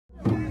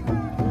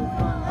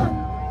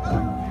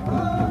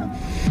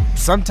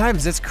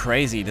Sometimes it's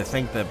crazy to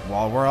think that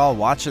while we're all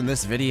watching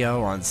this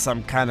video on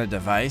some kind of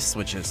device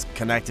which is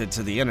connected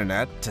to the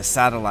internet, to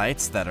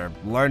satellites that are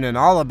learning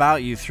all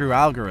about you through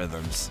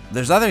algorithms,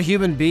 there's other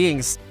human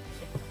beings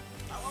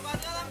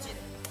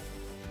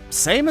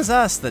same as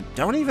us that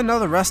don't even know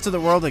the rest of the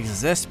world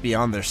exists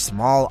beyond their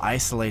small,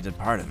 isolated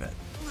part of it.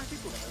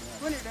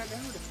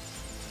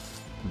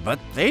 But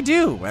they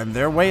do, and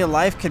their way of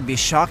life can be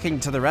shocking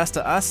to the rest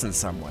of us in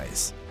some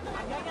ways.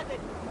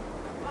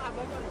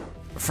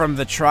 From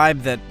the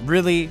tribe that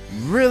really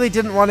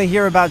didn't want to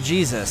hear about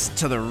Jesus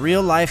to the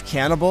real-life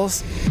cannibals,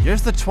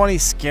 here's the 20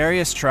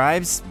 scariest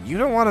tribes you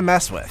don't want to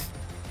mess with.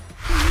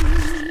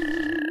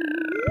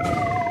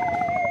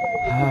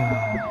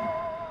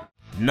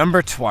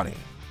 Number 20.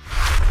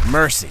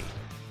 Mercy.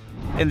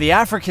 In the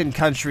African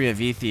country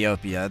of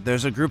Ethiopia,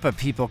 there's a group of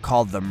people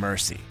called the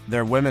Mercy.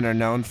 Their women are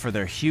known for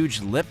their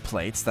huge lip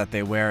plates that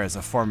they wear as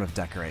a form of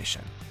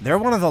decoration. They're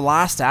one of the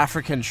last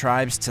African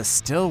tribes to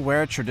still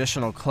wear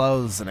traditional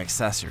clothes and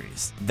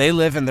accessories. They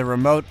live in the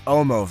remote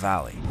Omo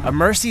Valley. A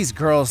Mercy's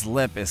girl's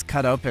lip is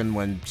cut open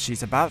when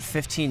she's about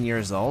 15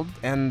 years old,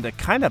 and a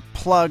kind of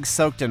plug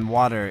soaked in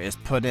water is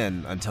put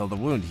in until the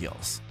wound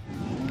heals.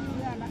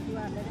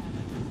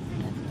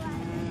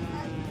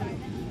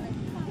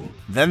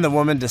 Then the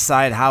women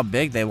decide how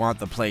big they want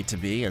the plate to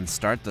be and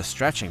start the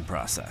stretching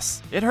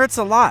process. It hurts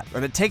a lot,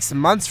 and it takes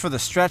months for the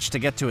stretch to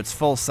get to its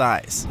full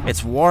size.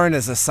 It's worn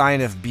as a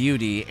sign of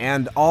beauty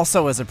and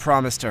also as a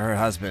promise to her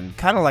husband,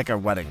 kind of like a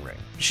wedding ring.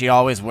 She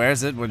always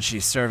wears it when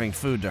she's serving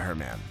food to her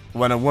man.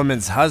 When a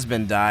woman's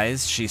husband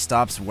dies, she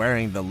stops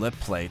wearing the lip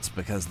plates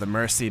because the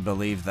Mercy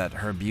believe that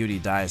her beauty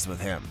dies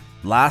with him.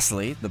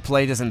 Lastly, the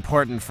plate is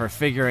important for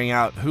figuring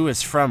out who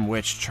is from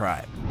which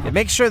tribe. It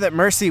makes sure that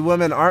Mercy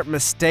women aren't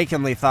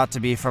mistakenly thought to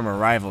be from a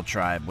rival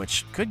tribe,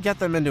 which could get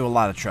them into a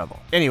lot of trouble.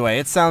 Anyway,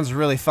 it sounds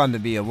really fun to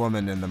be a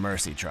woman in the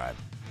Mercy tribe.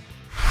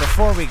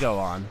 Before we go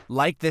on,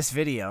 like this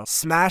video,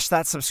 smash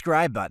that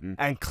subscribe button,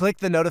 and click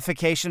the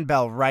notification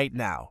bell right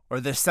now, or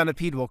the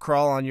centipede will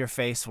crawl on your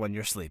face when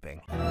you're sleeping.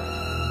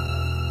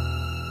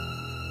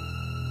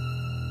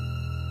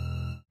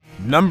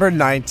 Number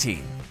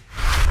 19.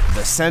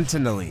 The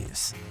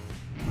Sentinelese.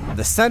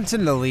 The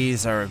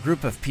Sentinelese are a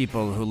group of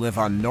people who live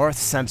on North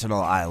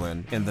Sentinel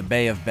Island in the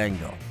Bay of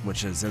Bengal,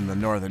 which is in the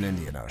northern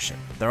Indian Ocean.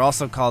 They're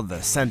also called the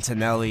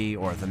Sentinelli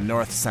or the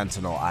North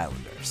Sentinel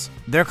Islanders.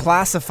 They're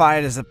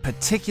classified as a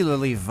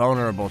particularly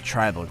vulnerable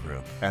tribal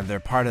group, and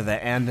they're part of the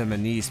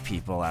Andamanese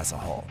people as a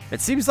whole.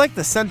 It seems like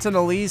the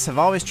Sentinelese have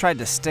always tried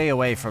to stay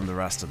away from the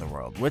rest of the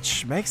world,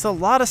 which makes a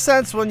lot of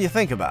sense when you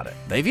think about it.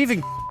 They've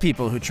even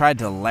people who tried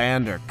to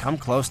land or come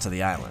close to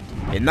the island.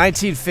 In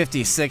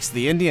 1956,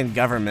 the Indian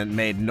government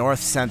made North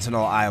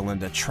Sentinel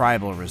Island a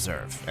tribal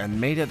reserve, and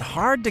made it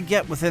hard to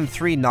get within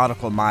 3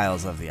 nautical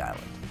miles of the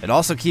island. It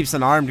also keeps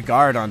an armed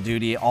guard on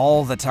duty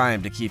all the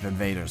time to keep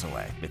invaders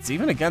away. It's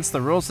even against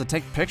the rules to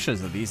take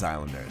pictures of these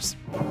islanders.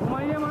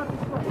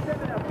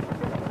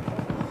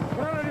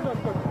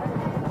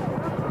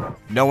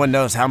 No one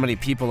knows how many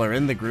people are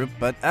in the group,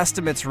 but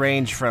estimates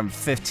range from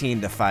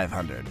 15 to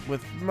 500,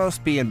 with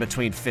most being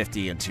between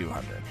 50 and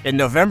 200. In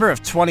November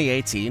of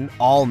 2018,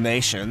 All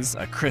Nations,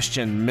 a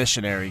Christian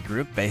missionary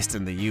group based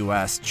in the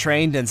US,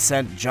 trained and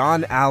sent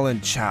John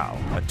Allen Chow,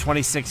 a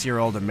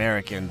 26-year-old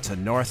American, to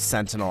North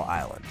Sentinel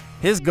Island.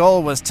 His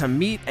goal was to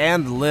meet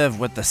and live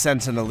with the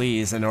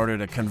Sentinelese in order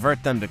to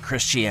convert them to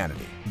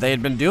Christianity. They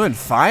had been doing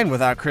fine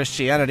without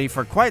Christianity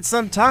for quite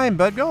some time,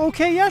 but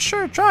okay, yeah,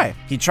 sure, try.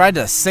 He tried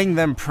to sing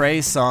them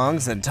praise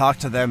songs and talk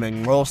to them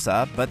in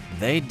Xhosa, but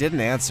they didn't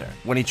answer.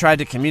 When he tried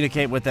to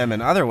communicate with them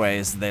in other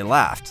ways, they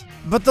laughed.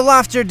 But the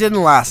laughter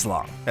didn't last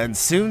long, and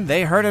soon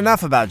they heard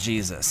enough about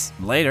Jesus.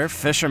 Later,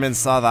 fishermen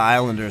saw the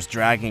islanders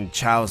dragging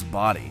Chow's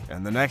body,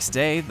 and the next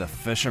day, the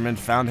fishermen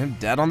found him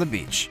dead on the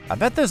beach. I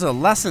bet there's a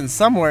lesson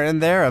somewhere in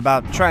there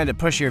about trying to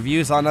push your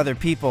views on other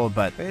people,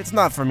 but it's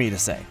not for me to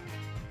say.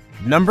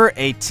 Number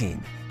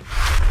 18.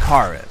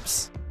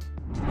 Caribs.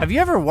 Have you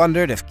ever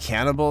wondered if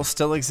cannibals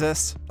still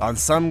exist? On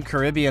some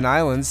Caribbean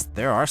islands,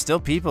 there are still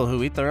people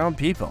who eat their own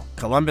people.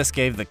 Columbus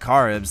gave the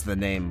Caribs the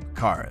name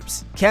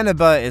Caribs.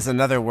 Cannibal is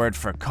another word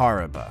for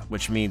Cariba,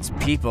 which means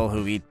people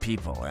who eat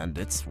people, and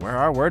it's where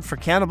our word for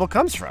cannibal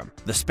comes from.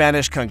 The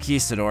Spanish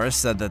conquistadors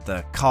said that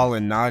the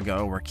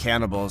Kalinago were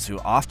cannibals who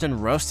often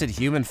roasted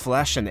human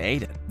flesh and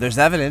ate it. There's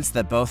evidence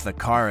that both the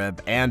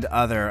Carib and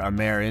other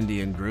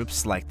Amerindian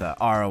groups like the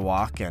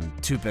Arawak and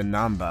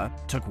Tupinamba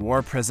took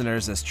war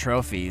prisoners as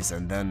trophies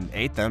and then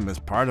ate them as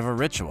part of a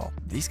ritual.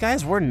 These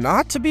guys were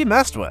not to be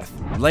messed with.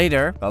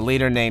 Later, a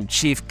leader named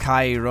Chief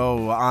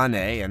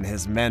Kairouane and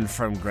his men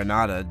from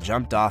Grenada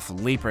jumped off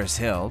Leapers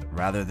Hill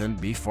rather than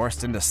be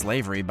forced into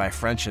slavery by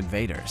French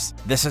invaders.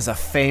 This is a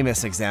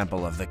famous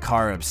example of the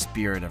Carib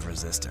spirit of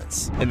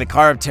resistance. In the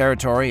Carib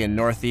territory in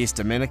northeast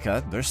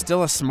Dominica, there's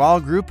still a small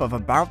group of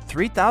about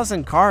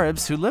 3,000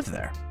 Caribs who live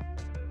there.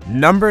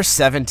 Number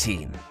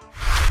 17.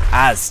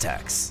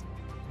 Aztecs.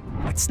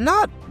 It's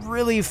not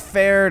really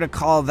fair to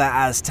call the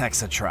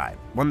Aztecs a tribe.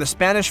 When the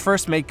Spanish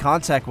first made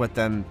contact with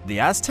them, the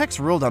Aztecs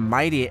ruled a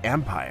mighty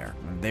empire.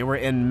 they were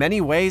in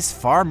many ways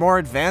far more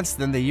advanced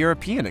than the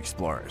European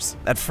explorers.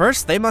 At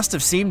first, they must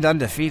have seemed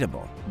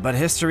undefeatable, but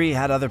history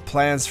had other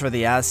plans for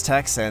the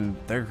Aztecs, and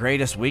their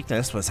greatest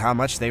weakness was how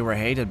much they were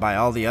hated by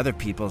all the other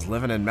peoples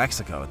living in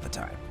Mexico at the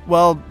time.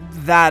 Well,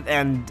 that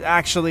and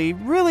actually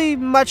really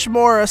much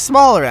more a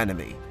smaller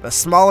enemy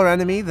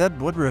that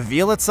would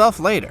reveal itself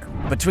later.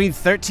 Between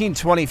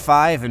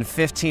 1325 and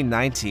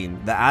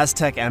 1519, the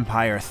Aztec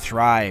Empire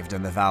thrived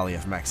in the Valley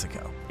of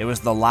Mexico. It was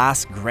the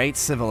last great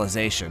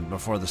civilization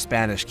before the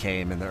Spanish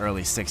came in the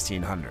early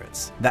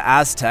 1600s. The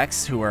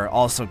Aztecs, who are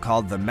also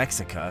called the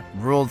Mexica,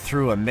 ruled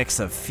through a mix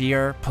of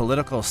fear,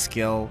 political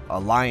skill,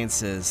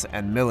 alliances,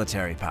 and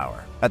military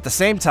power. At the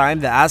same time,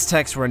 the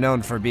Aztecs were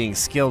known for being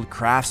skilled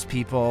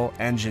craftspeople,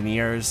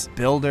 engineers,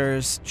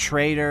 builders,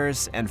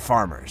 traders, and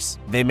farmers.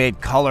 They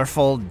made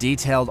colorful,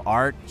 detailed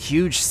art,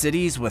 huge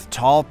cities with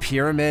tall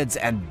pyramids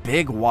and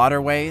big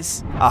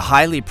waterways, a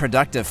highly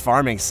productive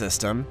farming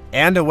system,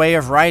 and a way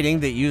of writing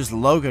that used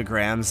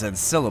logograms and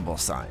syllable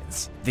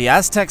signs. The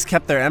Aztecs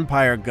kept their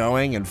empire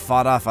going and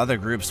fought off other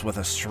groups with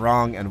a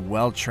strong and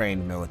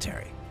well-trained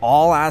military.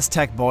 All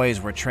Aztec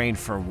boys were trained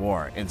for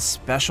war in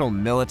special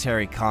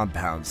military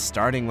compounds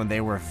starting when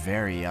they were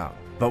very young.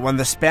 But when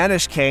the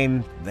Spanish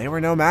came, they were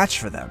no match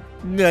for them.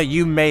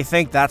 You may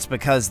think that's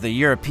because the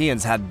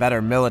Europeans had better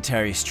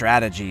military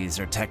strategies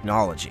or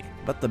technology,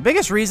 but the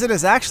biggest reason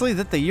is actually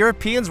that the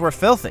Europeans were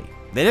filthy.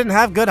 They didn't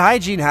have good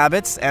hygiene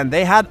habits, and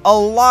they had a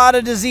lot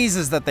of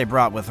diseases that they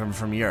brought with them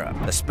from Europe,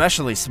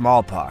 especially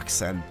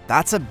smallpox, and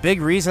that's a big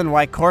reason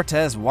why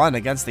Cortez won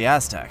against the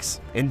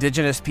Aztecs.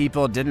 Indigenous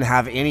people didn't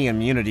have any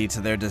immunity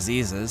to their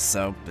diseases,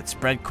 so it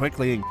spread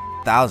quickly in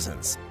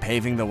thousands,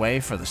 paving the way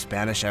for the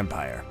Spanish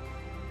Empire.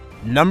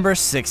 Number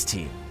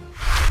 16.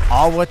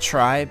 Awa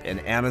tribe in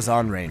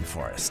Amazon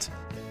rainforest.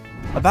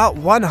 About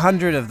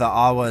 100 of the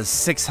Awa's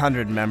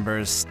 600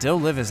 members still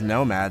live as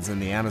nomads in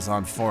the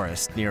Amazon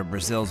forest near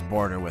Brazil's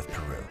border with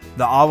Peru.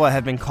 The Awa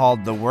have been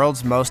called the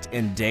world's most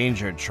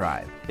endangered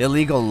tribe.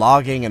 Illegal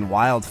logging and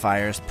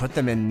wildfires put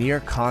them in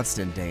near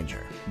constant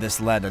danger. This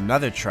led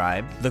another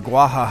tribe, the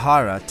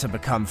Guajajara, to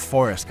become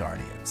forest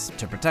guardians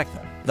to protect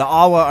them. The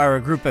Awa are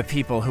a group of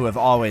people who have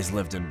always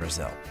lived in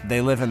Brazil. They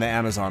live in the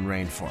Amazon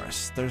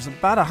rainforest. There's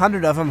about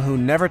 100 of them who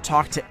never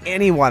talk to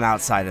anyone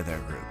outside of their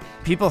group.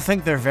 People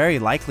think they're very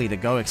likely to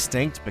go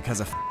extinct because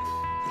of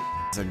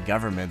and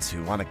governments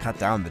who want to cut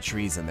down the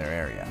trees in their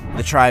area.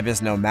 The tribe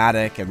is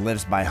nomadic and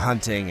lives by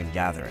hunting and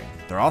gathering.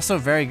 They're also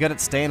very good at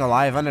staying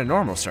alive under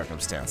normal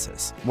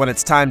circumstances. When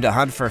it's time to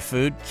hunt for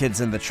food, kids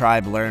in the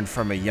tribe learn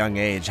from a young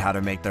age how to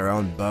make their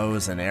own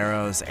bows and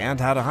arrows and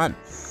how to hunt.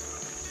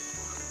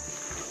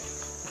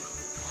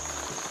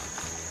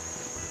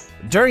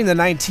 During the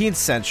 19th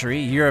century,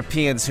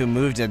 Europeans who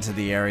moved into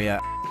the area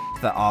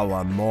the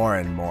Awa more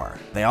and more.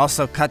 They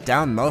also cut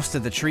down most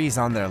of the trees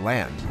on their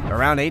land.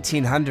 Around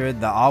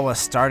 1800, the Awa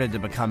started to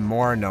become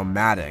more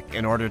nomadic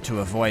in order to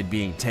avoid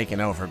being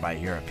taken over by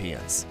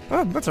Europeans.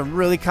 Well, that's a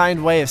really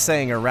kind way of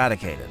saying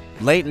eradicated.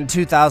 Late in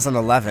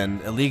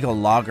 2011, illegal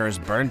loggers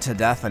burned to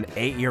death an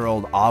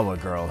 8-year-old Awa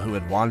girl who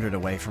had wandered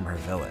away from her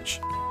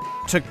village.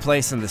 Took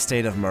place in the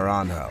state of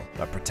Maranhão,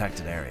 a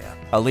protected area.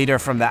 A leader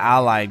from the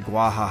allied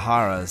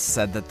Guajajaras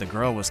said that the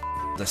girl was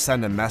to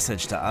send a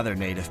message to other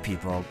native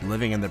people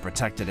living in the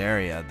protected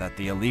area that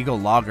the illegal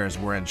loggers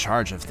were in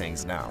charge of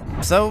things now.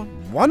 So,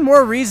 one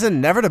more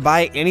reason never to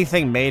buy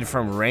anything made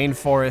from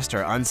rainforest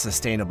or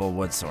unsustainable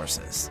wood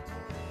sources.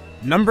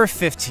 Number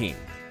 15.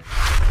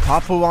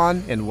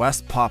 Papuan in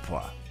West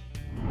Papua.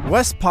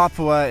 West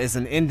Papua is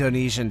an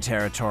Indonesian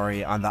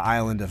territory on the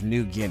island of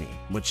New Guinea,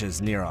 which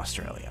is near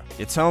Australia.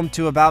 It's home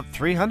to about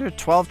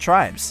 312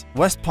 tribes.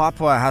 West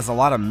Papua has a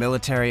lot of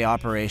military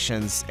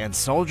operations, and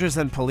soldiers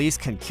and police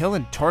can kill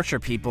and torture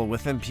people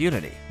with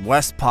impunity.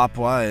 West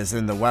Papua is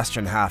in the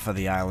western half of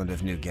the island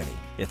of New Guinea.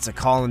 It's a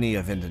colony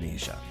of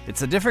Indonesia.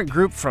 It's a different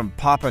group from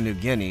Papua New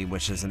Guinea,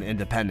 which is an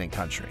independent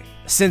country.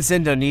 Since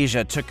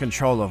Indonesia took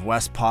control of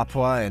West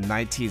Papua in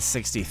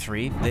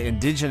 1963, the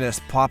indigenous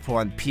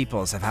Papuan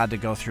peoples have had to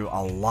go through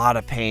a lot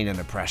of pain and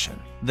oppression.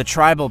 The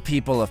tribal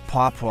people of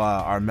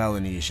Papua are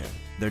Melanesian.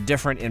 They're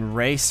different in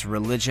race,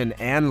 religion,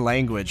 and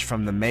language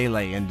from the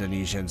Malay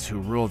Indonesians who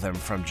rule them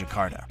from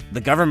Jakarta.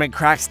 The government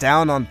cracks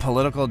down on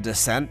political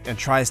dissent and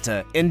tries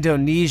to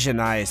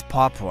Indonesianize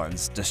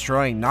Papuans,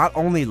 destroying not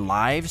only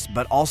lives,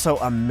 but also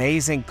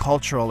amazing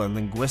cultural and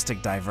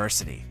linguistic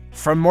diversity.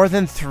 From more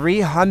than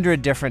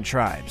 300 different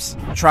tribes.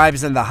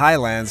 Tribes in the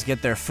highlands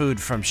get their food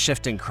from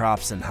shifting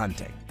crops and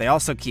hunting. They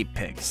also keep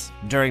pigs.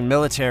 During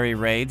military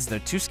raids, they're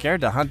too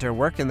scared to hunt or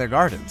work in their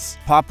gardens.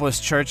 Papua's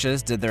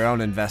churches did their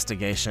own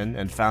investigation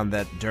and found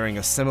that during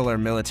a similar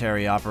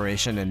military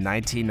operation in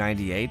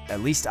 1998,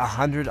 at least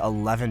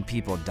 111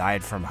 people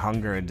died from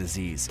hunger and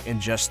disease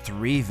in just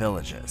 3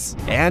 villages.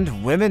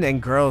 And women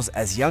and girls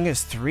as young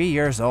as 3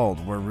 years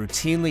old were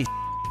routinely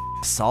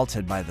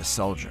assaulted by the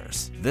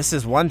soldiers. This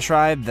is one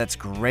tribe that's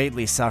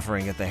greatly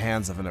suffering at the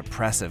hands of an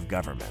oppressive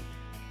government.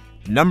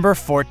 Number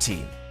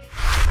 14.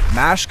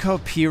 Mashco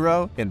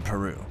Piro in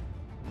Peru.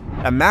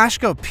 A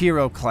Mashco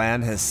Piro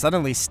clan has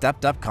suddenly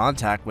stepped up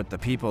contact with the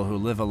people who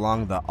live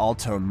along the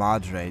Alto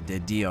Madre de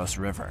Dios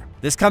River.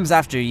 This comes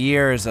after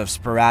years of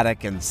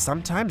sporadic and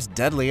sometimes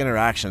deadly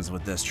interactions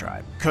with this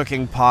tribe.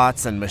 Cooking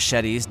pots and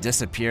machetes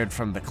disappeared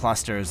from the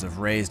clusters of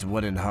raised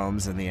wooden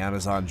homes in the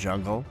Amazon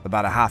jungle,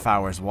 about a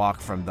half-hour's walk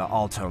from the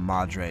Alto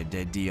Madre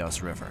de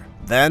Dios River.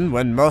 Then,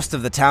 when most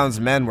of the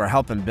town's men were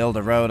helping build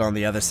a road on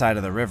the other side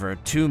of the river,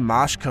 two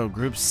Mashco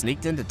groups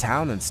sneaked into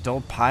town and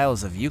stole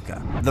piles of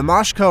yucca. The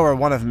Mashco are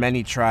one of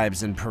many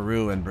tribes in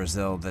Peru and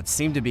Brazil that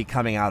seem to be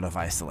coming out of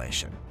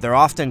isolation. They're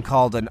often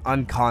called an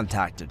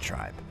uncontacted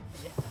tribe.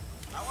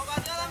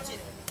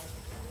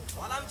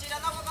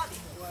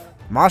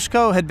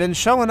 Mashco had been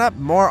showing up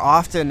more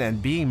often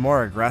and being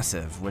more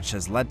aggressive, which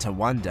has led to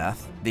one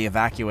death, the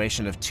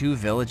evacuation of 2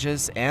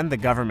 villages, and the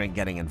government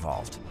getting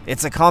involved.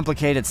 It's a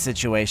complicated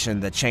situation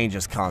that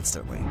changes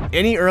constantly.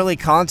 Any early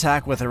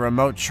contact with a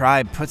remote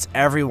tribe puts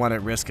everyone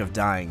at risk of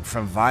dying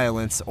from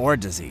violence or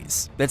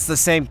disease. It's the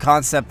same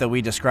concept that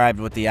we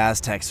described with the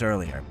Aztecs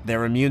earlier.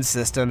 Their immune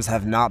systems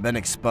have not been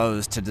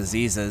exposed to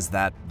diseases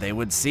that they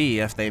would see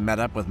if they met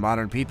up with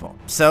modern people.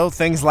 So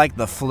things like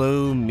the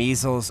flu,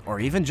 measles, or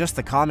even just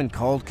the common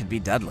cold could be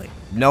deadly.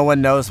 No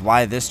one knows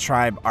why this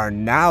tribe are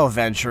now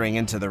venturing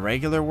into the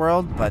regular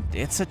world, but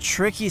it's a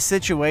tricky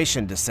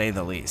situation to say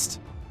the least.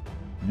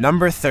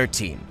 Number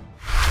 13.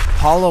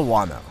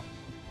 Palawan.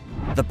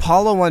 The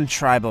Palawan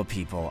tribal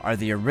people are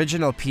the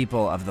original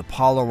people of the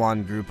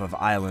Palawan group of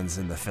islands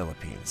in the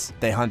Philippines.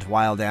 They hunt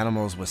wild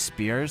animals with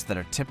spears that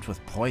are tipped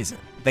with poison.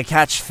 They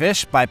catch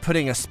fish by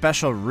putting a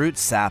special root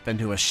sap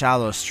into a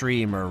shallow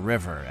stream or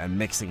river and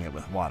mixing it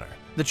with water.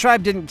 The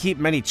tribe didn't keep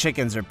many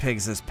chickens or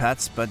pigs as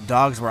pets, but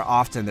dogs were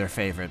often their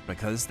favorite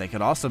because they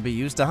could also be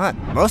used to hunt.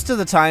 Most of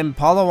the time,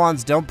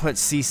 Palawans don't put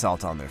sea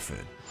salt on their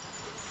food.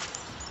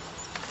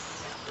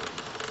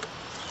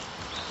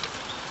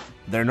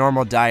 Their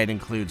normal diet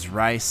includes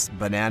rice,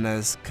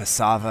 bananas,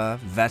 cassava,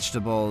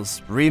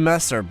 vegetables,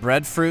 rimas or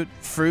breadfruit,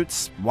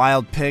 fruits,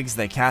 wild pigs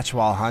they catch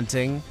while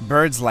hunting,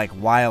 birds like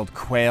wild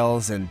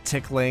quails and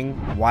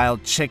tickling,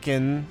 wild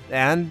chicken,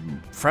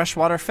 and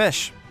freshwater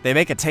fish. They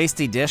make a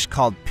tasty dish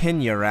called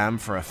pinyaram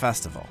for a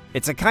festival.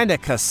 It's a kind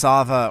of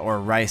cassava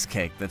or rice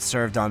cake that's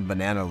served on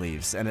banana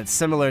leaves, and it's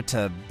similar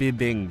to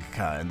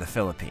bibingka in the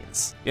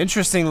Philippines.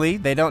 Interestingly,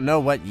 they don't know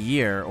what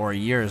year or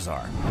years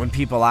are. When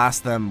people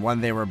ask them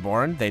when they were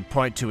born, they'd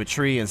point to a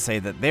tree and say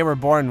that they were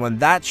born when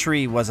that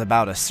tree was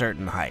about a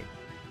certain height.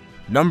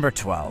 Number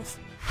 12.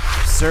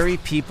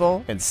 Suri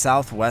people in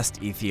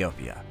southwest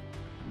Ethiopia.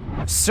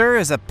 Sur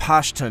is a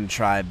Pashtun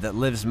tribe that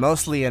lives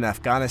mostly in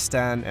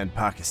Afghanistan and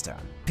Pakistan.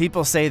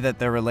 People say that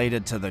they're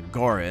related to the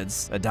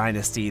Ghurids, a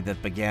dynasty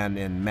that began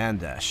in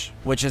Mandesh,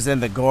 which is in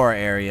the Ghor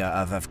area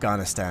of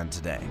Afghanistan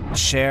today.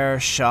 Sher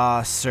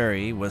Shah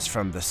Suri was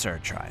from the Sur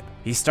tribe.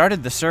 He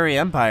started the Suri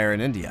Empire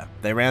in India.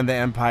 They ran the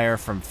empire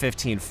from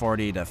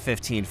 1540 to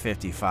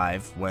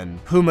 1555 when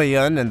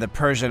Humayun and the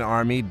Persian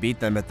army beat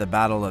them at the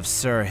Battle of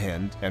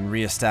Sirhind and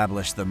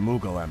re-established the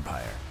Mughal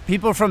Empire.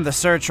 People from the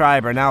Sur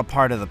tribe are now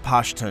part of the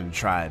Pashtun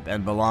tribe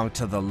and belong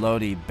to the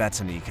Lodi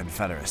Betani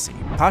Confederacy.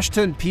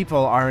 Pashtun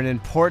people are an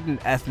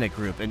important ethnic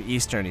group in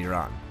eastern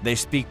Iran. They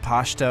speak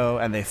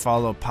Pashto and they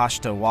follow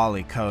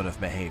Pashtawali code of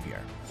behavior.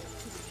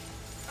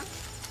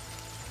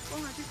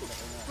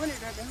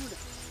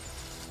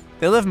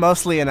 They live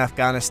mostly in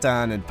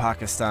Afghanistan and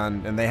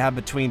Pakistan, and they have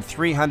between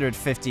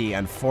 350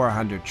 and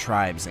 400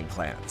 tribes and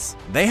clans.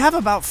 They have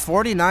about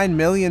 49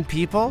 million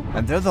people,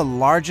 and they're the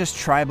largest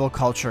tribal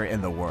culture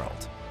in the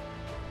world.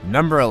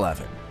 Number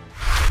 11.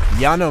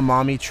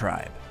 Yanomami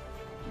tribe.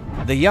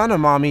 The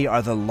Yanomami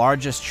are the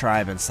largest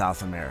tribe in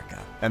South America,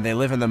 and they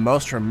live in the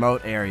most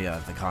remote area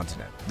of the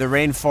continent. The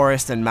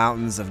rainforest and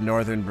mountains of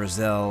northern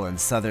Brazil and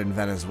southern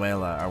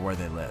Venezuela are where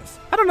they live.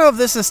 I don't know if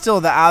this is still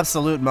the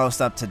absolute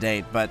most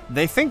up-to-date, but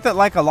they think that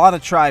like a lot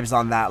of tribes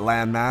on that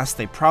landmass,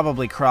 they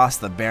probably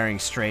crossed the Bering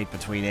Strait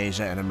between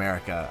Asia and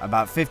America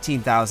about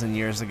 15,000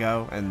 years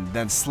ago, and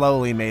then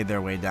slowly made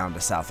their way down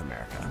to South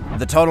America.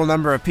 The total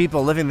number of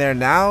people living there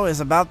now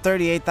is about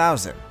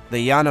 38,000.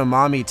 The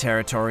Yanomami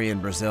territory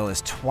in Brazil is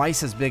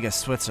twice as big as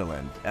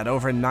Switzerland, at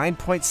over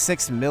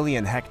 9.6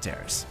 million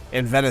hectares.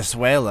 In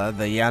Venezuela,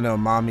 the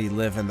Yanomami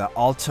live in the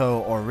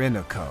Alto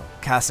Orinoco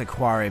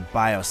Cassiquiare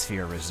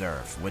Biosphere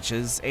Reserve, which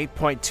is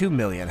 8.2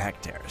 million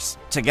hectares.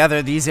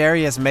 Together, these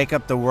areas make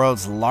up the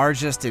world's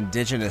largest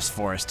indigenous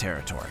forest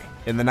territory.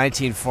 In the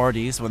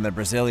 1940s, when the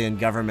Brazilian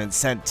government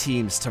sent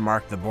teams to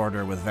mark the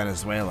border with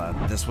Venezuela,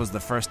 this was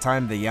the first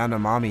time the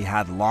Yanomami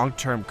had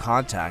long-term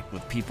contact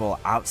with people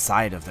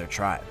outside of their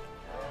tribe.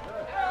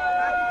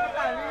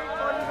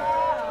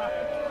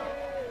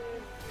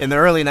 In the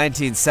early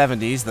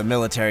 1970s, the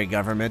military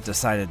government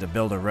decided to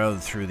build a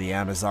road through the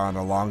Amazon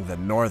along the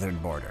northern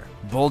border.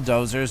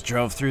 Bulldozers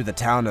drove through the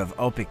town of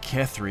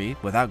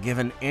Opiquethri without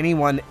giving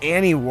anyone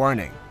any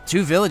warning.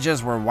 2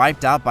 villages were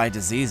wiped out by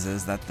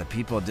diseases that the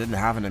people didn't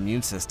have an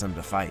immune system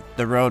to fight.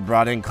 The road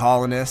brought in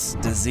colonists,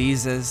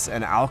 diseases,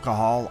 and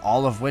alcohol,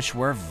 all of which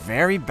were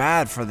very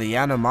bad for the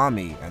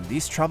Yanomami, and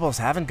these troubles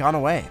haven't gone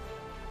away.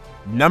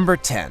 Number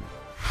 10.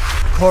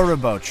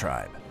 Corobo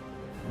tribe.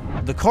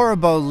 The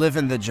Corobo live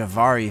in the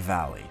Javari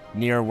Valley,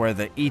 near where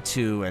the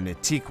Itu and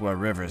Itikwa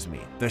rivers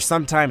meet. They're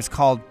sometimes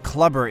called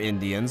clubber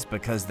Indians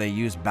because they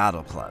use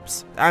battle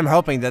clubs. I'm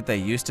hoping that they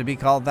used to be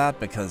called that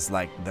because,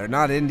 they're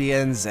not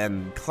Indians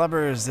and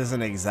clubbers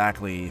isn't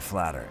exactly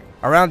flattering.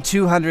 Around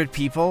 200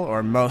 people,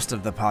 or most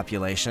of the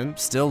population,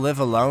 still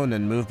live alone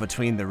and move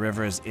between the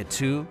rivers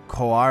Itu,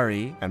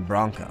 Coari, and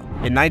Branco.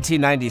 In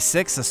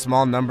 1996, a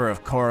small number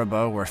of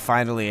Corobo were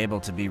finally able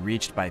to be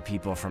reached by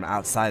people from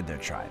outside their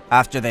tribe.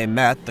 After they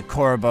met, the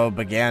Corobo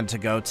began to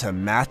go to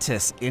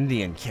Matis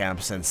Indian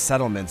camps and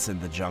settlements in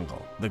the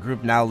jungle. The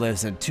group now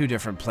lives in 2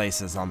 different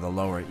places on the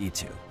lower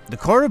Itu. The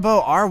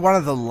Corobo are one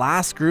of the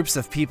last groups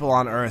of people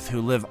on Earth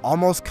who live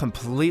almost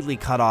completely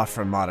cut off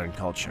from modern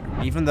culture,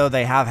 even though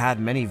they have had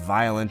many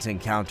violent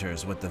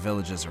encounters with the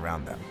villages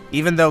around them.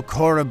 Even though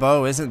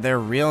Corobo isn't their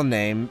real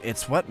name,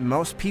 it's what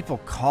most people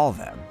call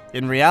them.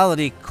 In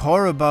reality,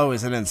 Corobo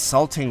is an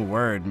insulting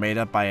word made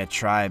up by a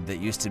tribe that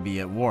used to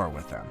be at war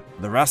with them.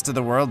 The rest of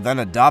the world then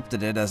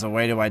adopted it as a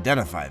way to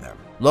identify them.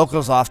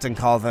 Locals often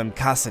call them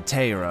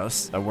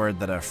casseteiros, a word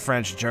that a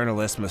French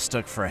journalist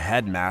mistook for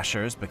head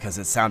mashers because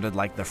it sounded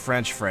like the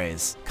French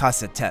phrase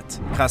cassetet.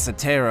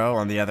 Cassetero,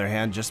 on the other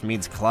hand, just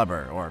means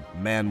clubber, or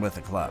man with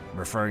a club,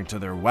 referring to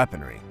their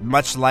weaponry.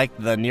 Much like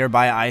the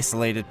nearby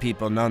isolated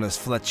people known as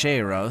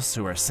flecheros,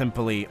 who are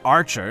simply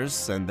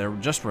archers, and they're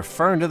just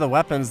referring to the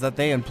weapons that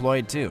they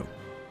employed too.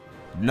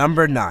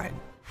 Number 9.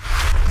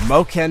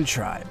 Moken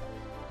tribe.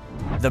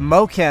 The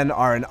Moken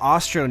are an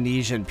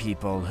Austronesian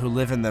people who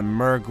live in the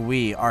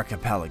Mergui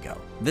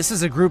archipelago. This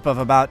is a group of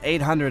about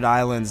 800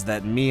 islands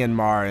that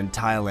Myanmar and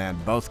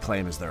Thailand both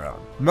claim as their own.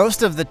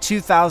 Most of the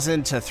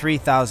 2,000 to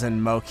 3,000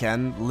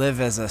 Moken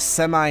live as a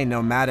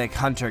semi-nomadic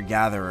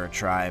hunter-gatherer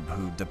tribe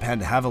who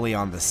depend heavily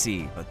on the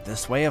sea, but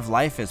this way of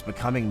life is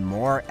becoming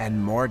more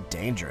and more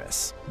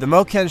dangerous. The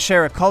Moken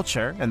share a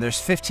culture, and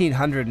there's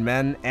 1,500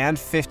 men and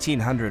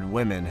 1,500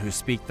 women who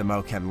speak the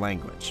Moken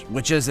language,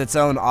 which is its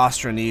own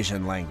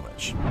Austronesian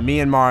language.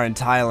 Myanmar and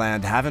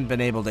Thailand haven't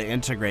been able to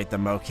integrate the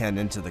Moken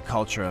into the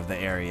culture of the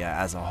area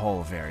as a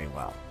whole very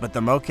well. But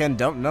the Moken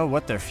don't know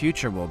what their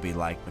future will be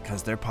like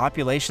because their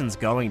population's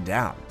going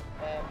down.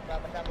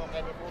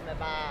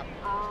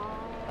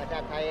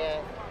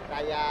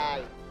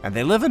 And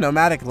they live a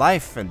nomadic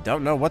life and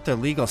don't know what their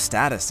legal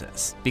status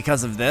is.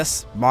 Because of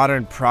this,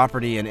 modern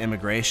property and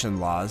immigration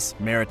laws,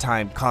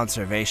 maritime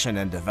conservation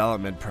and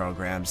development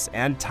programs,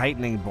 and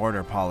tightening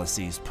border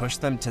policies push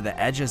them to the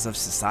edges of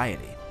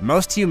society.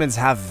 Most humans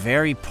have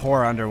very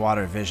poor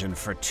underwater vision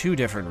for 2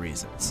 different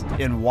reasons.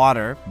 In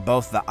water,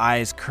 both the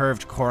eye's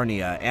curved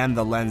cornea and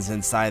the lens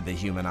inside the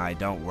human eye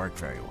don't work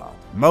very well.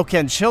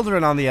 Moken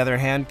children, on the other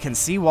hand, can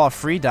see while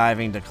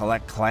freediving to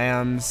collect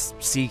clams,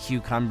 sea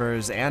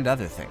cucumbers, and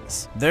other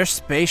things. Their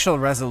spatial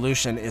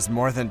resolution is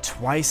more than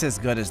twice as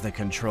good as the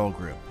control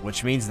group,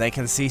 which means they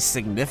can see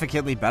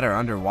significantly better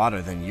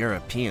underwater than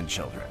European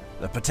children.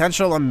 A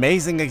potential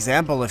amazing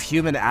example of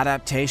human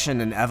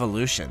adaptation and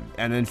evolution,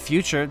 and in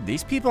future,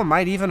 these people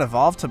might even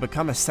evolve to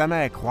become a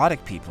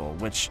semi-aquatic people,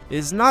 which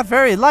is not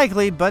very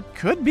likely, but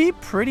could be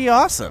pretty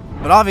awesome.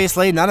 But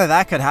obviously, none of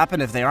that could happen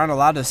if they aren't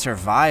allowed to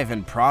survive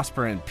and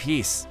prosper in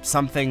peace,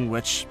 something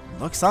which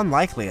looks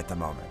unlikely at the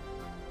moment.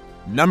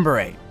 Number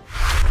 8.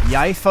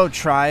 Yaifo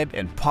tribe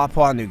in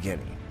Papua New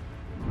Guinea.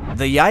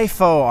 The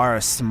Yaifo are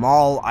a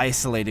small,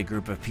 isolated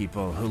group of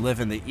people who live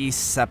in the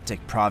East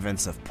Septic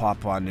province of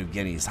Papua New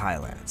Guinea's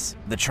highlands.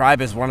 The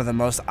tribe is one of the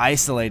most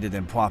isolated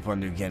in Papua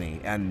New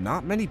Guinea, and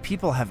not many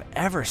people have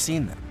ever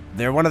seen them.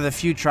 They're one of the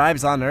few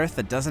tribes on Earth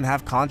that doesn't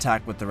have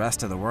contact with the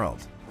rest of the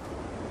world.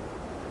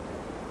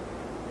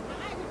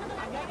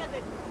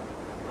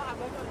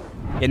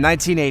 In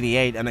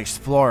 1988, an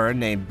explorer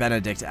named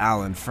Benedict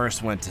Allen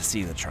first went to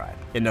see the tribe.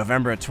 In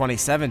November of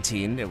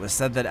 2017, it was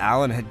said that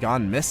Allen had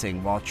gone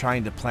missing while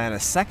trying to plan a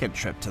second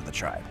trip to the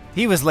tribe.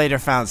 He was later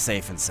found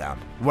safe and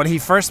sound. When he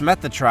first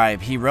met the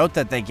tribe, he wrote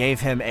that they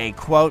gave him a,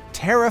 quote,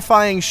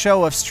 terrifying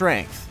show of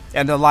strength,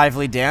 and a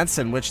lively dance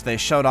in which they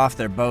showed off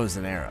their bows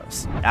and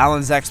arrows.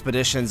 Allen's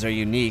expeditions are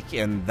unique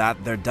in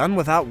that they're done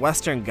without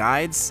Western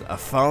guides, a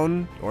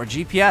phone, or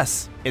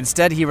GPS.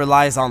 Instead, he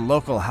relies on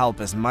local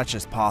help as much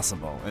as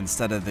possible,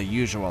 instead of the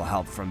usual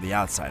help from the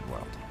outside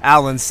world.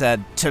 Allen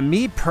said, "To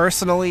me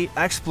personally,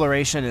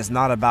 exploration is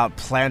not about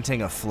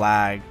planting a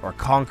flag, or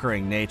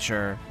conquering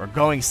nature, or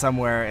going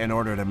somewhere in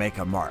order to make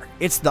a mark.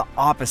 It's the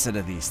opposite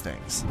of these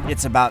things.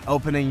 It's about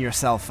opening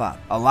yourself up,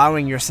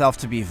 allowing yourself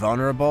to be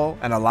vulnerable,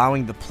 and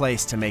allowing the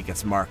place to make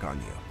its mark on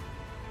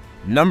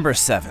you." Number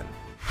 7.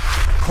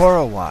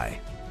 Korowai.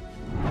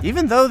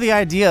 Even though the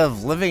idea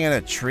of living in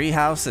a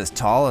treehouse as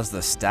tall as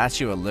the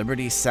Statue of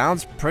Liberty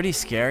sounds pretty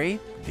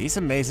scary, these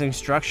amazing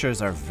structures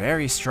are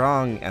very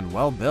strong and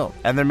well built,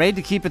 and they're made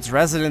to keep its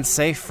residents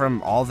safe from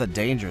all the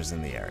dangers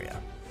in the area.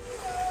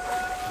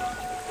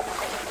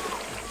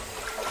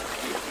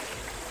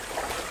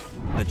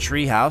 The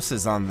treehouse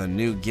is on the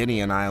New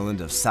Guinean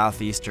island of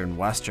southeastern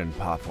Western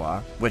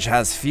Papua, which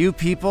has few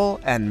people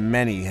and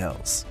many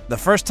hills. The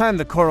first time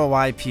the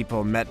Korowai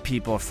people met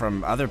people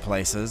from other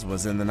places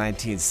was in the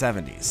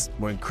 1970s,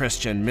 when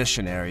Christian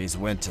missionaries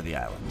went to the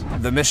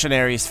island. The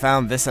missionaries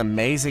found this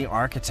amazing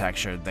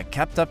architecture that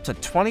kept up to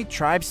 20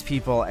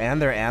 tribespeople and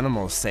their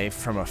animals safe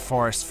from a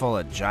forest full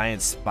of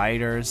giant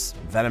spiders,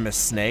 venomous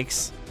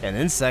snakes, and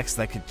insects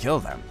that could kill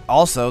them.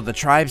 Also, the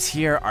tribes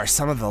here are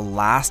some of the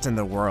last in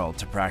the world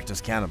to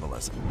practice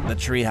cannibalism. The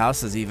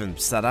treehouse is even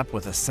set up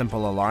with a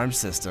simple alarm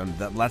system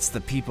that lets the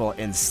people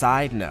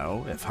inside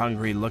know if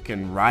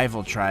hungry-looking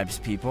rival tribes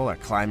people are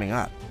climbing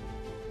up.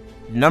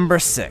 Number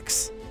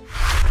 6.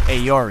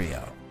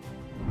 Ayoreo.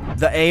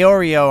 The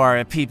Ayoreo are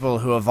a people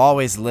who have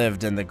always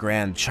lived in the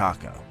Gran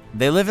Chaco.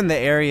 They live in the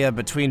area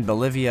between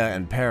Bolivia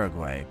and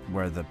Paraguay,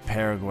 where the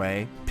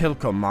Paraguay,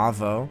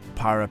 Pilcomayo,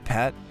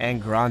 Parapet, and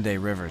Grande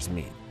rivers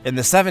meet. In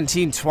the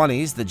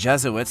 1720s, the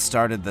Jesuits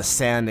started the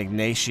San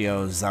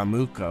Ignacio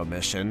Zamuco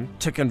mission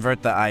to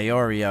convert the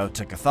Ayoreo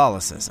to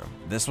Catholicism.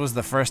 This was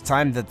the first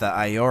time that the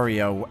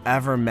Ayoreo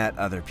ever met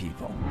other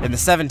people. In the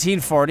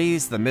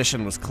 1740s, the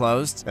mission was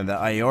closed, and the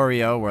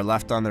Ayoreo were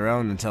left on their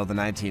own until the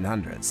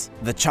 1900s.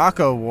 The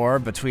Chaco War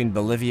between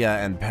Bolivia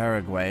and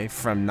Paraguay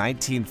from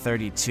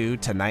 1932 to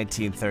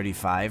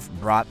 1935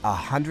 brought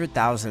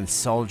 100,000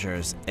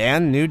 soldiers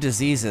and new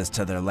diseases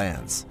to their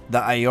lands. The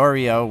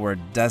Ayoreo were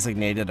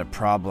designated a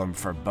problem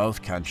for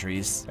both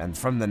countries, and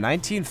from the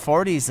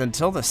 1940s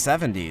until the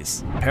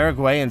 70s,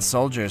 Paraguayan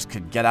soldiers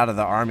could get out of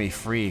the army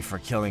free for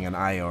killing an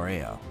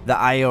Ayoreo. The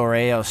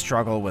Ayoreo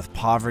struggle with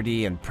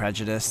poverty and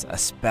prejudice,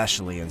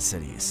 especially in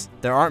cities.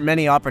 There aren't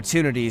many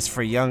opportunities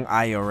for young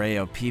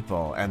Ayoreo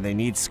people, and they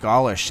need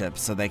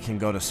scholarships so they can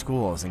go to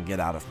schools and get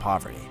out of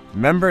poverty.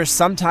 Members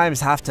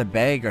sometimes have to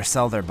beg or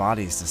sell their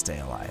bodies to stay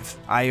alive.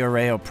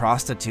 Ayoreo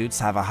prostitutes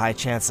have a high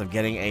chance of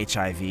getting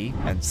HIV,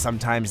 and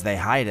sometimes they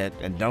hide it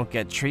and don't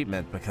get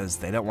treatment because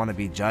they don't want to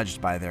be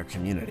judged by their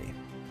community.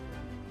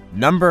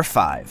 Number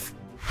 5.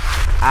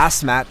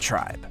 Asmat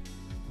Tribe.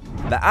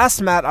 The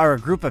Asmat are a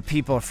group of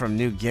people from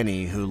New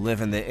Guinea who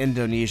live in the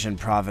Indonesian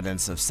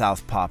province of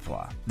South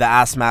Papua. The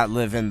Asmat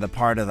live in the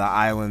part of the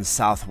island's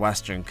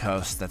southwestern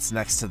coast that's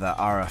next to the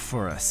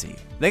Arafura Sea.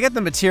 They get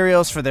the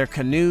materials for their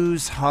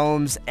canoes,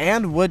 homes,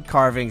 and wood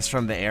carvings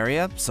from the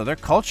area, so their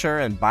culture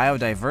and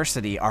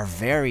biodiversity are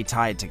very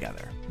tied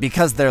together.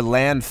 Because their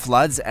land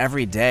floods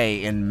every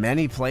day in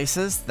many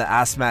places, the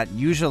Asmat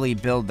usually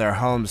build their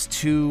homes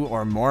 2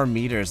 or more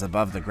meters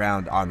above the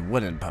ground on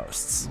wooden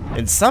posts.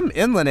 In some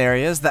inland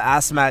areas, the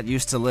Asmat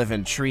used to live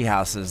in tree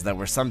houses that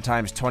were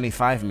sometimes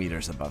 25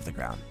 meters above the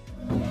ground.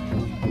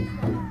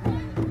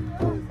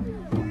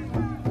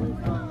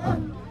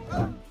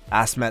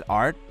 Asmat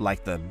art,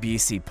 like the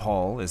BC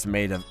pole, is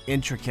made of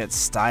intricate,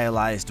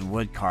 stylized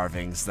wood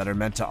carvings that are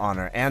meant to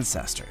honor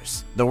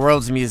ancestors. The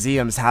world's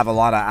museums have a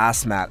lot of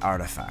Asmat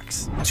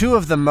artifacts. 2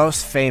 of the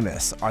most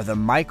famous are the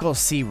Michael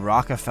C.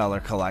 Rockefeller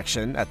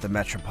Collection at the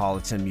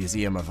Metropolitan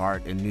Museum of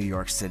Art in New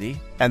York City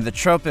and the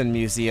Tropen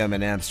Museum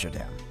in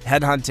Amsterdam.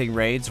 Headhunting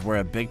raids were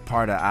a big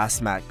part of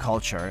Asmat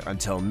culture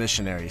until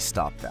missionaries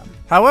stopped them.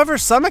 However,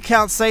 some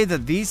accounts say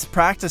that these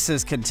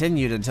practices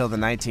continued until the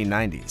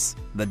 1990s.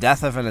 The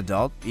death of an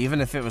adult,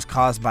 even if it was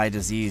caused by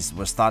disease,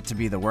 was thought to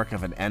be the work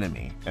of an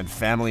enemy, and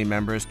family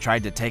members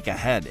tried to take a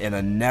head in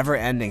a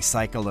never-ending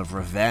cycle of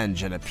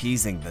revenge and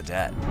appeasing the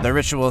dead. The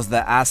rituals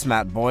that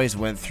Asmat boys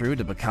went through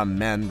to become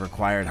men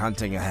required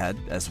hunting a head,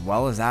 as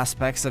well as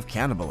aspects of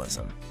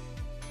cannibalism.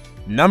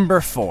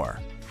 Number 4.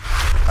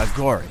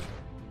 Agori.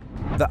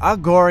 The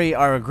Agori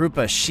are a group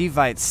of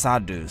Shivite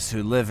sadhus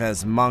who live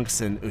as monks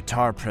in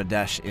Uttar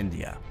Pradesh,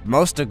 India.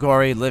 Most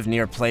Agori live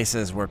near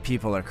places where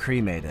people are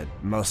cremated,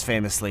 most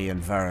famously in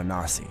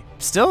Varanasi.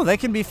 Still, they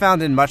can be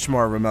found in much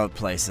more remote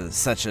places,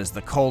 such as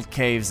the cold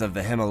caves of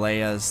the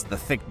Himalayas, the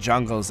thick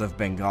jungles of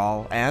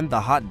Bengal, and the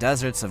hot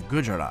deserts of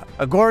Gujarat.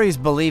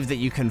 Agoris believe that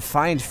you can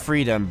find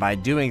freedom by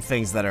doing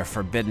things that are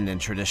forbidden in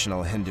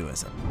traditional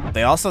Hinduism.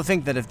 They also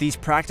think that if these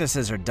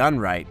practices are done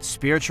right,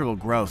 spiritual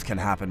growth can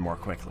happen more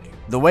quickly.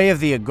 The way of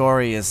the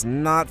Agori is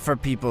not for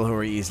people who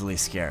are easily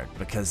scared,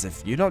 because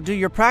if you don't do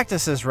your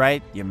practices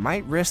right, you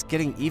might risk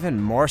getting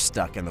even more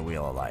stuck in the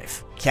wheel of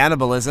life.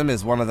 Cannibalism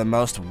is one of the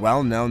most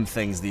well-known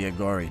things the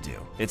Agori do.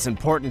 It's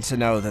important to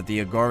know that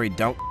the Agori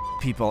don't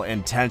people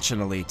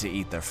intentionally to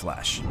eat their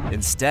flesh.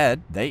 Instead,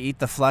 they eat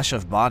the flesh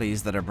of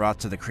bodies that are brought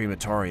to the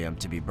crematorium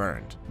to be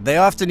burned. They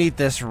often eat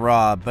this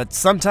raw, but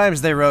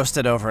sometimes they roast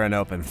it over an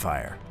open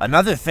fire.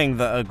 Another thing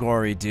the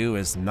Agori do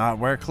is not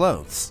wear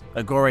clothes.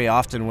 Agori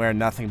often wear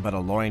nothing but a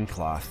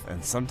loincloth,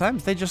 and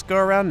sometimes they just go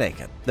around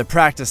naked. The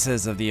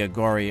practices of the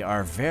Agori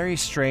are very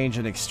strange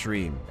and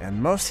extreme,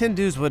 and most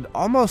Hindus would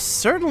almost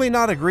certainly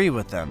not agree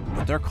with them,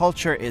 but their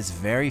culture is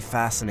very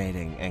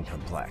fascinating and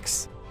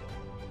complex.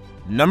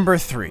 Number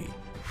 3.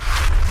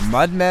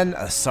 Mudmen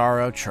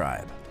Asaro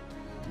Tribe.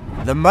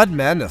 The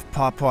Mudmen of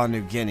Papua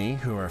New Guinea,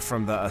 who are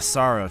from the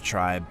Asaro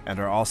tribe and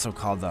are also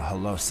called the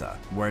Halosa,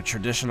 wear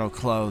traditional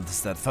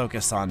clothes that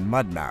focus on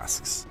mud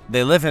masks.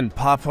 They live in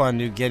Papua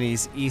New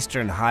Guinea's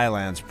Eastern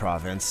Highlands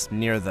province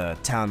near the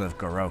town of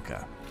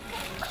Goroka.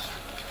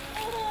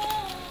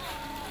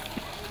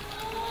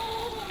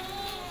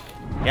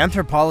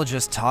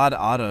 Anthropologist Todd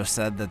Otto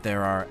said that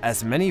there are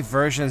as many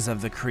versions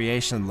of the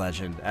creation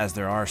legend as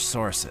there are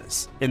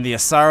sources. In the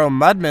Asaro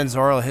Mudmen's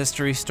oral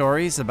history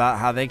stories about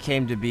how they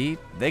came to be,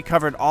 they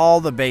covered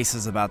all the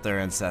bases about their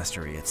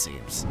ancestry, it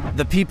seems.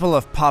 The people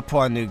of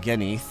Papua New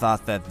Guinea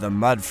thought that the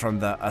mud from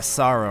the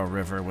Asaro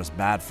River was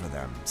bad for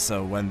them,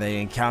 so when they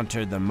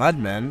encountered the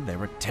Mudmen, they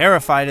were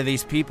terrified of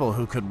these people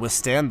who could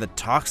withstand the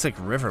toxic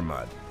river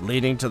mud,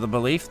 leading to the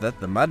belief that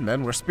the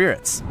Mudmen were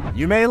spirits.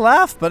 You may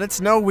laugh, but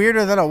it's no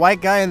weirder than a white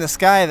guy in the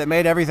sky that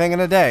made everything in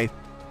a day.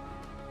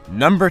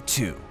 Number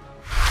 2.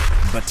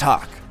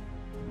 Batak.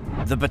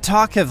 The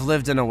Batak have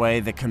lived in a way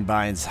that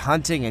combines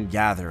hunting and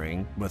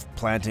gathering with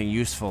planting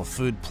useful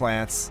food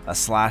plants, a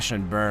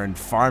slash-and-burn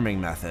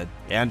farming method,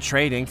 and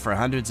trading for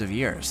hundreds of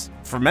years.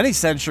 For many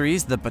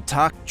centuries, the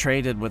Batak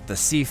traded with the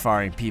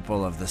seafaring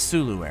people of the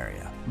Sulu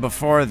area.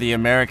 Before the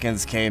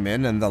Americans came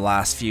in the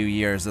last few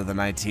years of the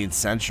 19th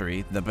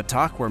century, the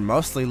Batak were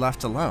mostly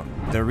left alone.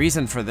 The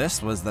reason for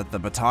this was that the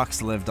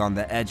Bataks lived on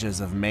the edges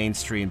of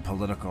mainstream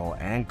political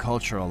and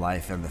cultural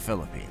life in the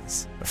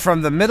Philippines.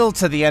 From the middle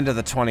to the end of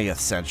the 20th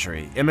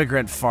century,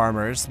 immigrant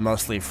farmers,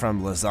 mostly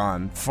from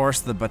Luzon,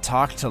 forced the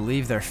Batak to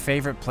leave their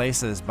favorite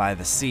places by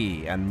the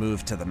sea and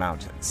move to the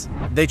mountains.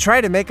 They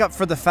tried to make up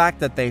for the fact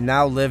that they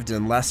now lived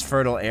in less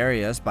fertile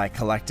areas by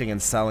collecting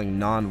and selling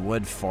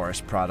non-wood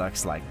forest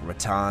products like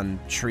rattan,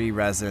 tree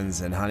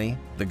resins, and honey.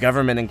 The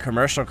government and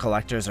commercial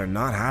collectors are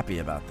not happy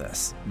about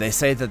this. They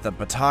say that the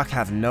Batak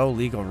have no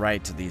legal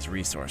right to these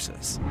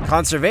resources.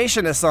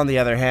 Conservationists, on the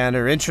other hand,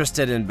 are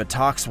interested in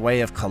Batak's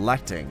way of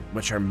collecting,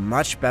 which are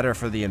much better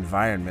for the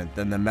environment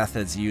than the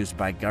methods used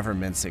by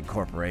governments and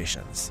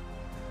corporations.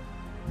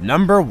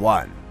 Number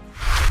 1.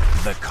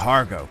 The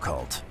Cargo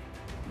Cult.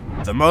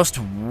 The most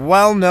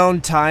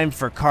well-known time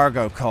for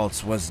cargo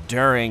cults was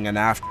during and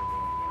after.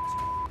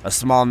 A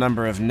small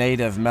number of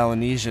native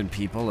Melanesian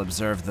people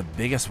observed the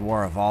biggest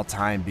war of all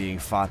time being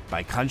fought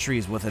by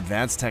countries with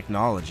advanced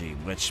technology,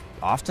 which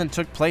often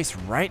took place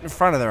right in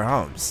front of their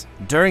homes.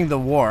 During the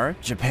war,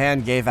 Japan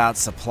gave out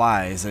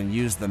supplies and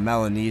used the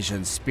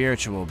Melanesian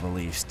spiritual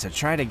beliefs to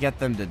try to get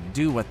them to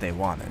do what they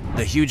wanted.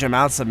 The huge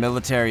amounts of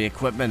military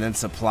equipment and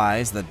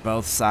supplies that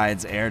both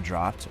sides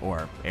airdropped,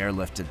 or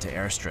airlifted to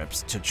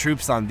airstrips, to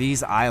troops on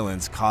these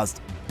islands caused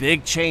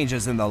big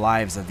changes in the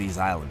lives of these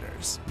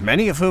islanders,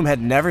 many of whom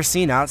had never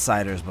seen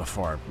outsiders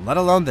before, let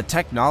alone the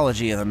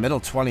technology of the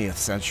middle 20th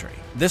century.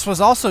 This was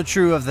also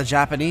true of the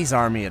Japanese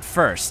army at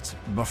first,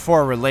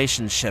 before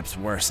relationships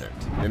worsened.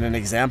 In an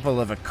example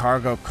of a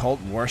cargo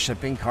cult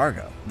worshipping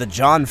cargo, the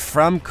John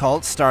Frum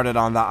cult started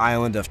on the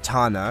island of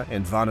Tana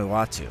in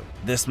Vanuatu.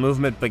 This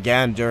movement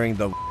began during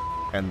the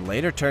and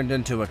later turned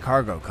into a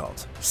cargo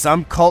cult.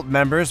 Some cult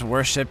members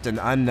worshipped an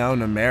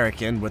unknown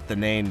American with the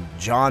name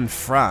John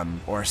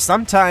Frum, or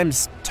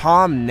sometimes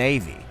Tom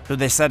Navy, who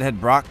they said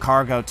had brought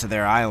cargo to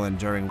their island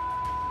during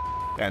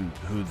and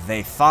who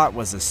they thought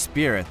was a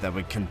spirit that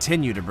would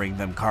continue to bring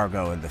them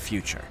cargo in the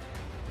future.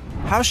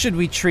 How should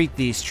we treat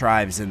these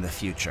tribes in the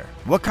future?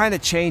 What kind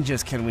of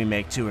changes can we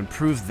make to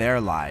improve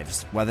their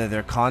lives, whether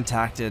they're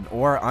contacted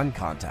or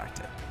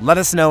uncontacted? Let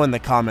us know in the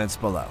comments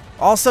below.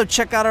 Also,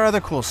 check out our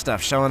other cool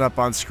stuff showing up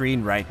on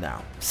screen right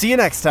now. See you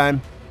next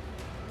time!